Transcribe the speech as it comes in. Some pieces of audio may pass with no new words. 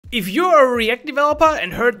If you're a React developer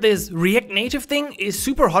and heard this React Native thing is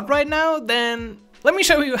super hot right now, then let me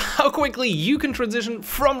show you how quickly you can transition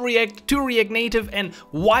from React to React Native and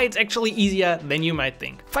why it's actually easier than you might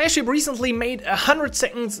think. Fireship recently made a 100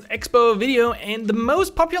 seconds Expo video, and the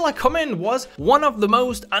most popular comment was one of the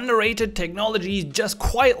most underrated technologies just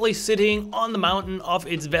quietly sitting on the mountain of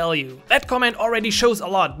its value. That comment already shows a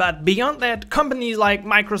lot, but beyond that, companies like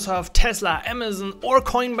Microsoft, Tesla, Amazon or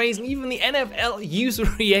Coinbase and even the NFL use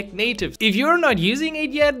React Native. If you're not using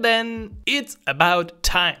it yet, then it's about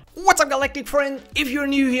time. What's up, Galactic friend? If you're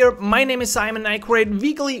new here, my name is Simon and I create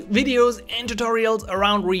weekly videos and tutorials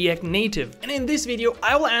around React Native. And in this video,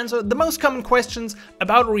 I will answer the most common questions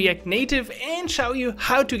about React Native and show you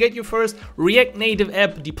how to get your first React Native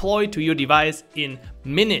app deployed to your device in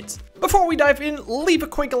minutes. Before we dive in, leave a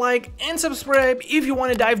quick like and subscribe if you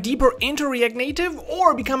want to dive deeper into React Native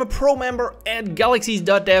or become a pro member at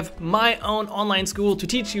galaxies.dev, my own online school to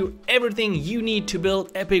teach you everything you need to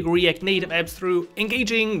build epic React Native apps through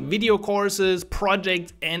engaging video courses,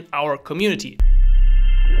 projects, and our community.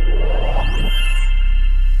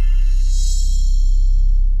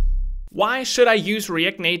 Why should I use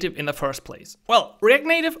React Native in the first place? Well, React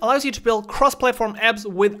Native allows you to build cross-platform apps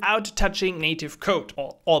without touching native code,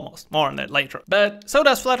 or almost, more on that later. But so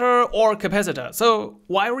does Flutter or Capacitor, so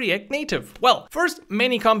why React Native? Well, first,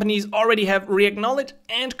 many companies already have React knowledge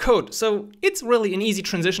and code, so it's really an easy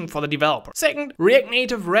transition for the developer. Second, React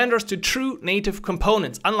Native renders to true native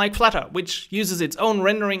components, unlike Flutter, which uses its own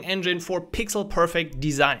rendering engine for pixel-perfect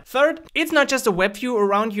design. Third, it's not just a web view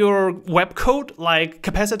around your web code like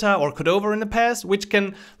Capacitor or over in the past, which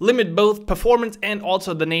can limit both performance and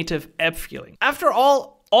also the native app feeling. After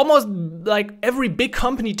all, almost like every big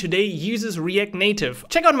company today uses React Native.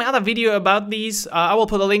 Check out my other video about these. I will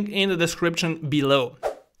put a link in the description below.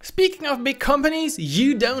 Speaking of big companies,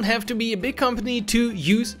 you don't have to be a big company to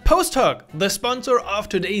use PostHog, the sponsor of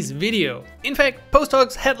today's video. In fact,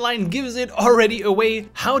 PostHog's headline gives it already away: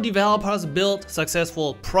 how developers build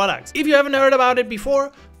successful products. If you haven't heard about it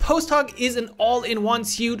before, PostHog is an all-in-one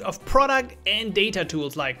suite of product and data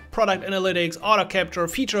tools like product analytics, auto capture,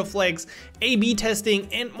 feature flags, A/B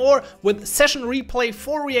testing, and more, with session replay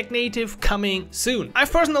for React Native coming soon.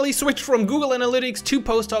 I've personally switched from Google Analytics to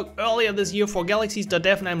PostHog earlier this year for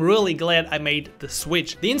galaxies.dev, and I'm really glad I made the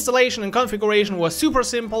switch. The installation and configuration was super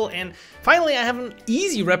simple, and finally I have an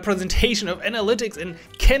easy representation of analytics and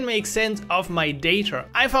can make sense of my data.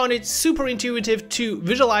 I found it super intuitive to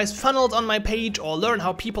visualize funnels on my page or learn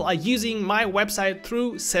how people are using my website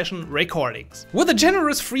through session recordings. With a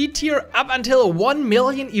generous free tier up until 1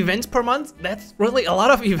 million events per month, that's really a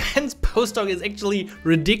lot of events. PostHog is actually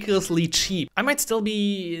ridiculously cheap. I might still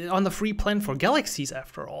be on the free plan for Galaxies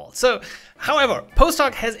after all. So, however,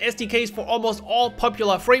 PostHog has SDKs for almost all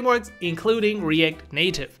popular frameworks, including React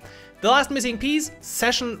Native. The last missing piece,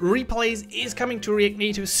 session replays, is coming to React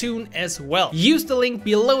Native soon as well. Use the link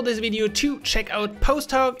below this video to check out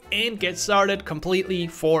PostHog and get started completely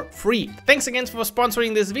for free. Thanks again for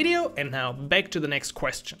sponsoring this video, and now back to the next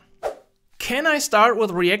question. Can I start with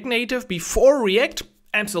React Native before React?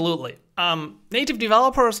 Absolutely. Native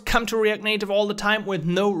developers come to React Native all the time with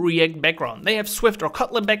no React background. They have Swift or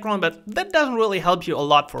Kotlin background, but that doesn't really help you a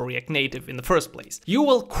lot for React Native in the first place. You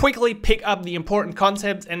will quickly pick up the important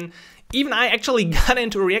concepts, and even I actually got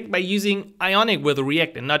into React by using Ionic with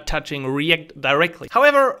React and not touching React directly.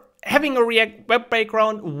 However, having a React web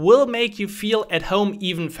background will make you feel at home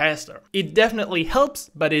even faster. It definitely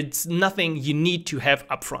helps, but it's nothing you need to have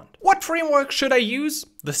upfront. What framework should I use?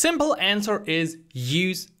 The simple answer is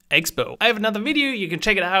use Expo. I have another video, you can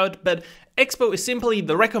check it out, but Expo is simply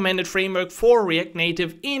the recommended framework for React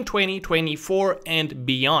Native in 2024 and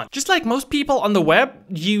beyond. Just like most people on the web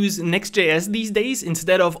use Next.js these days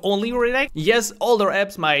instead of only React. Yes, older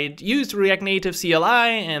apps might use React Native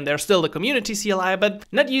CLI and there's still the community CLI, but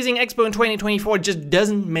not using Expo in 2024 just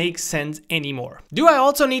doesn't make sense anymore. Do I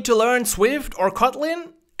also need to learn Swift or Kotlin?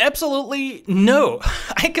 Absolutely no.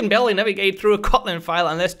 I can barely navigate through a Kotlin file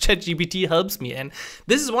unless ChatGPT helps me, and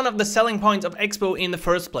this is one of the selling points of Expo in the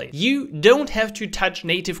first place. You don't have to touch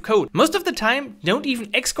native code. Most of the time, don't even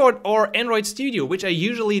Xcode or Android Studio, which are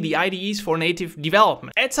usually the IDEs for native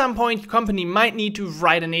development. At some point, your company might need to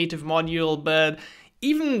write a native module, but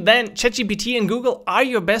even then, ChatGPT and Google are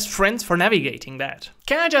your best friends for navigating that.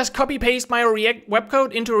 Can I just copy-paste my React web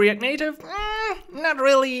code into React Native? Not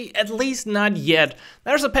really, at least not yet.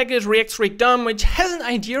 There's a package React.DOM which has an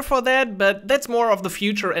idea for that, but that's more of the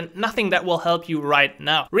future and nothing that will help you right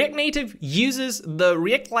now. React Native uses the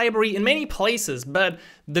React library in many places, but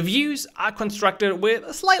the views are constructed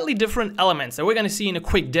with slightly different elements that we're going to see in a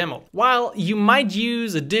quick demo. While you might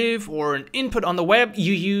use a div or an input on the web,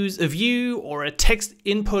 you use a view or a text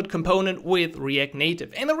input component with React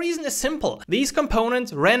Native. And the reason is simple. These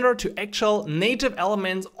components render to actual native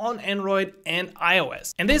elements on Android and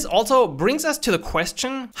iOS. And this also brings us to the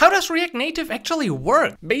question, how does React Native actually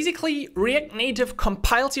work? Basically, React Native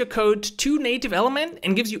compiles your code to native element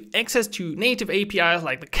and gives you access to native APIs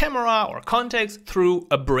like the camera or context through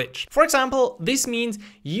a bridge. For example, this means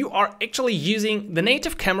you are actually using the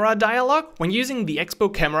native camera dialog when using the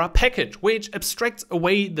Expo camera package, which abstracts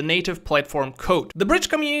away the native platform code. The bridge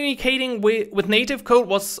communicating with native code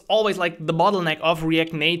was always like the bottleneck of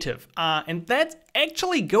React Native, and that's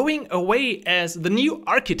actually going away as the new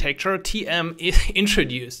architecture TM is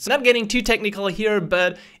introduced. Not getting too technical here,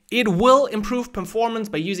 but it will improve performance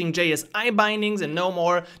by using JSI bindings and no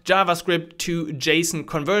more JavaScript to JSON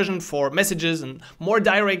conversion for messages and more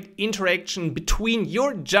direct interaction between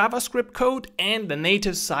your JavaScript code and the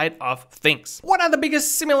native side of things. What are the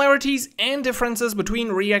biggest similarities and differences between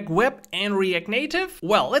React Web and React Native?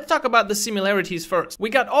 Well, let's talk about the similarities first. We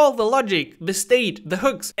got all the logic, the state, the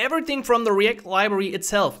hooks, everything from the React library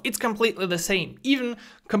itself. It's completely the same. Even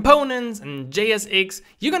components and JSX,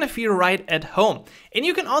 you're gonna feel right at home. And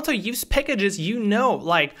you can also use packages you know,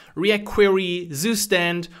 like React Query,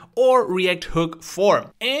 ZooStand, or React Hook Form.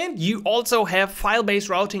 And you also have file-based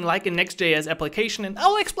routing like a Next.js application, and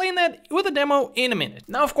I'll explain that with a demo in a minute.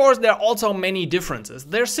 Now, of course, there are also many differences.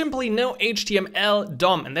 There's simply no HTML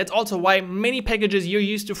DOM, and that's also why many packages you're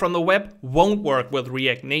used to from the web won't work with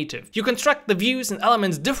React Native. You construct the views and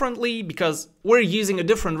elements differently because we're using a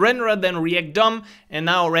different renderer than React DOM, and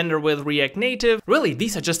now render with React Native. Really,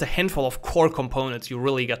 these are just a handful of core components you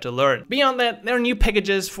really got to learn. Beyond that, there are new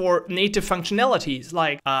packages for native functionalities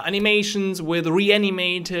like animations with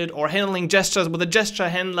reanimated or handling gestures with a gesture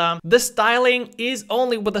handler. The styling is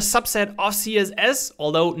only with a subset of CSS,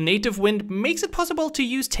 although Native Wind makes it possible to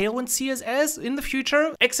use Tailwind CSS in the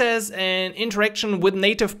future. Access and interaction with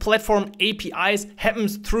native platform APIs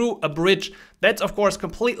happens through a bridge. That's of course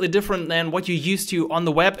completely different than what you're used to on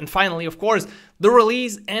the web. And finally, of course, the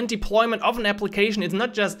release and deployment of an application is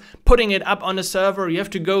not just putting it up on a server. You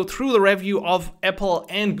have to go through the review of Apple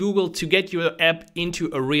and Google to get your app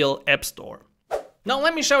into a real app store. Now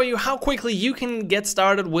let me show you how quickly you can get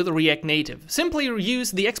started with React Native. Simply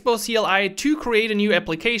use the Expo CLI to create a new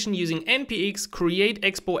application using npx create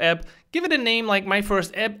expo app, give it a name like my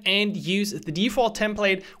first app, and use the default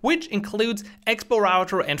template, which includes Expo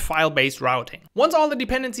router and file-based routing. Once all the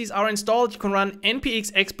dependencies are installed, you can run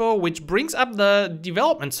npx expo, which brings up the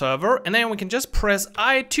development server, and then we can just press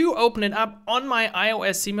I to open it up on my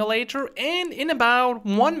iOS simulator, and in about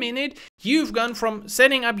 1 minute, you've gone from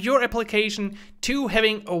setting up your application to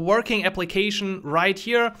having a working application right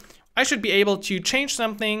here. I should be able to change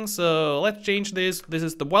something, so let's change this. This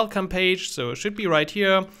is the welcome page, so it should be right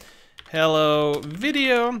here. Hello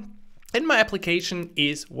video, and my application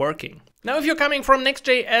is working. Now, if you're coming from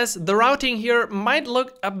Next.js, the routing here might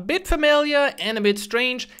look a bit familiar and a bit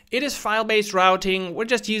strange. It is file-based routing. We're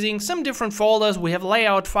just using some different folders. We have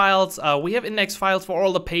layout files, we have index files for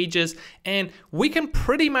all the pages, and we can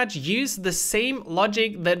pretty much use the same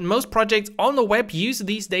logic that most projects on the web use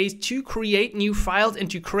these days to create new files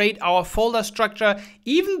and to create our folder structure,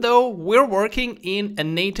 even though we're working in a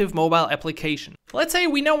native mobile application. Let's say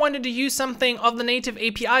we now wanted to use something of the native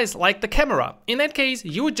APIs like the camera. In that case,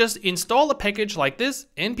 you would just install a package like this,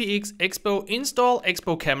 npx expo install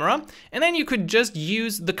expo camera, and then you could just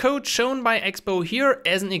use the code shown by Expo here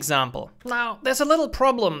as an example. Now, there's a little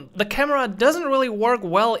problem. The camera doesn't really work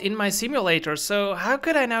well in my simulator, so how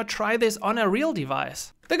could I now try this on a real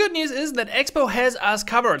device? The good news is that Expo has us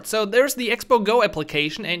covered. So there's the Expo Go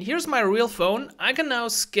application, and here's my real phone. I can now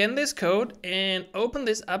scan this code and open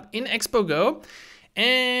this up in Expo Go.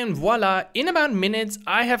 And voila, in about minutes,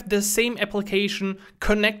 I have the same application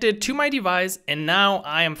connected to my device, and now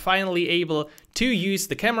I am finally able to use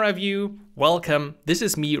the camera view. Welcome, this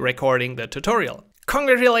is me recording the tutorial.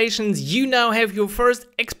 Congratulations, you now have your first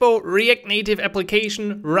Expo React Native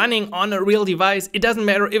application running on a real device. It doesn't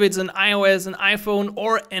matter if it's an iOS, an iPhone,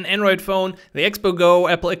 or an Android phone. The Expo Go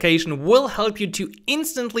application will help you to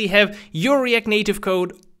instantly have your React Native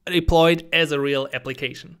code deployed as a real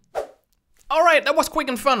application. Alright, that was quick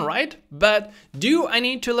and fun, right? But do I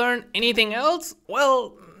need to learn anything else?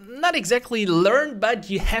 Well, not exactly learn, but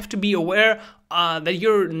you have to be aware that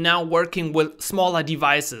you're now working with smaller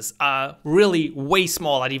devices, really way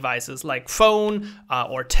smaller devices like phone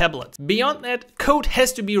or tablets. Beyond that, code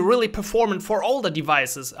has to be really performant for older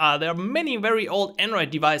devices. There are many very old Android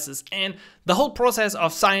devices, and the whole process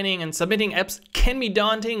of signing and submitting apps can be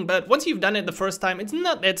daunting, but once you've done it the first time, it's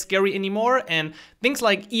not that scary anymore, and things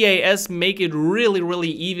like EAS make it really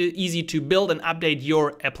easy to build and update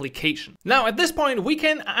your application. Now, at this point, we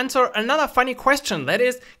can answer another funny question, that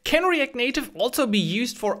is, can React Native also be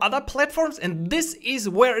used for other platforms? And this is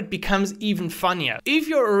where it becomes even funnier. If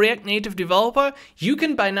you're a React Native developer, you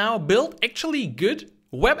can by now build actually good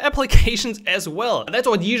web applications as well. That's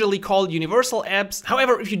what usually called universal apps.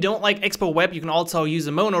 However, if you don't like Expo Web, you can also use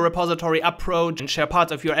a mono repository approach and share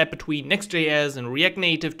parts of your app between Next.js and React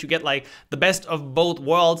Native to get like the best of both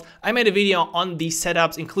worlds. I made a video on these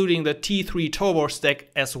setups, including the T3 Turbo stack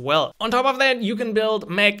as well. On top of that, you can build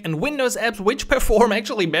Mac and Windows apps which perform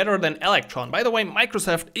actually better than Electron. By the way,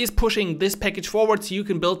 Microsoft is pushing this package forward so you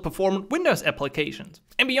can build performant Windows applications.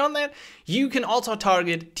 And beyond that, you can also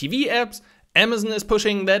target TV apps. Amazon is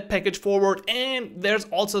pushing that package forward, and there's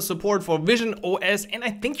also support for Vision OS, and I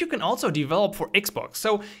think you can also develop for Xbox.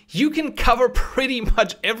 So you can cover pretty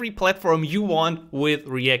much every platform you want with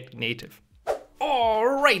React Native.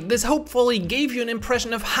 Alright, this hopefully gave you an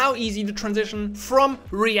impression of how easy the transition from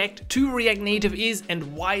React to React Native is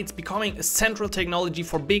and why it's becoming a central technology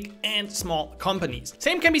for big and small companies.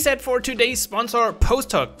 Same can be said for today's sponsor,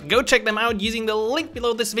 Posttalk. Go check them out using the link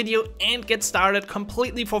below this video and get started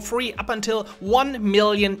completely for free up until 1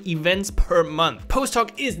 million events per month.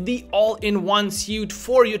 Posttalk is the all-in-one suite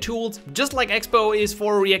for your tools, just like Expo is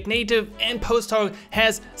for React Native, and Posttalk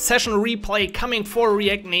has session replay coming for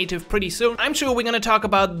React Native pretty soon. I'm sure we're gonna talk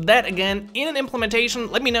about that again in an implementation.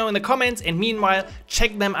 Let me know in the comments, and meanwhile,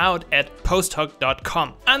 check them out at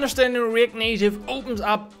posttalk.com. Understanding React Native opens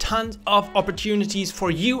up tons of opportunities for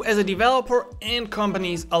you as a developer and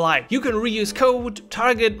companies alike. You can reuse code,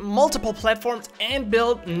 target multiple platforms, and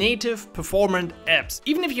build native performant apps.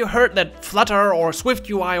 Even if you heard that Flutter or Swift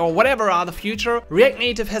UI or whatever are the future, React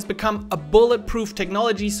Native has become a bulletproof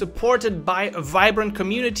technology supported by a vibrant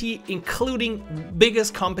community, including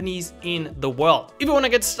biggest companies in the world. If you want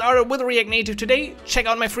to get started with React Native today, check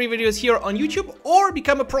out my free videos here on YouTube or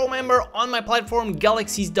become a pro member on my platform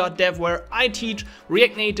galaxies.dev, where I teach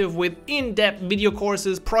React Native with in-depth video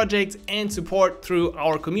courses, projects, and support through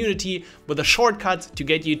our community with the shortcuts to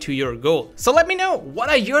get you to your goal. So let me know, what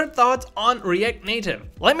are your thoughts on React Native?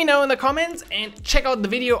 Let me know in the comments, and check out the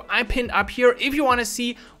video I pinned up here if you want to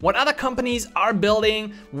see what other companies are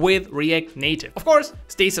building with React Native. Of course,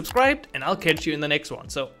 stay subscribed and I'll catch you in the next one.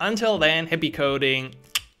 So until then, happy coding,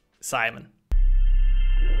 Simon.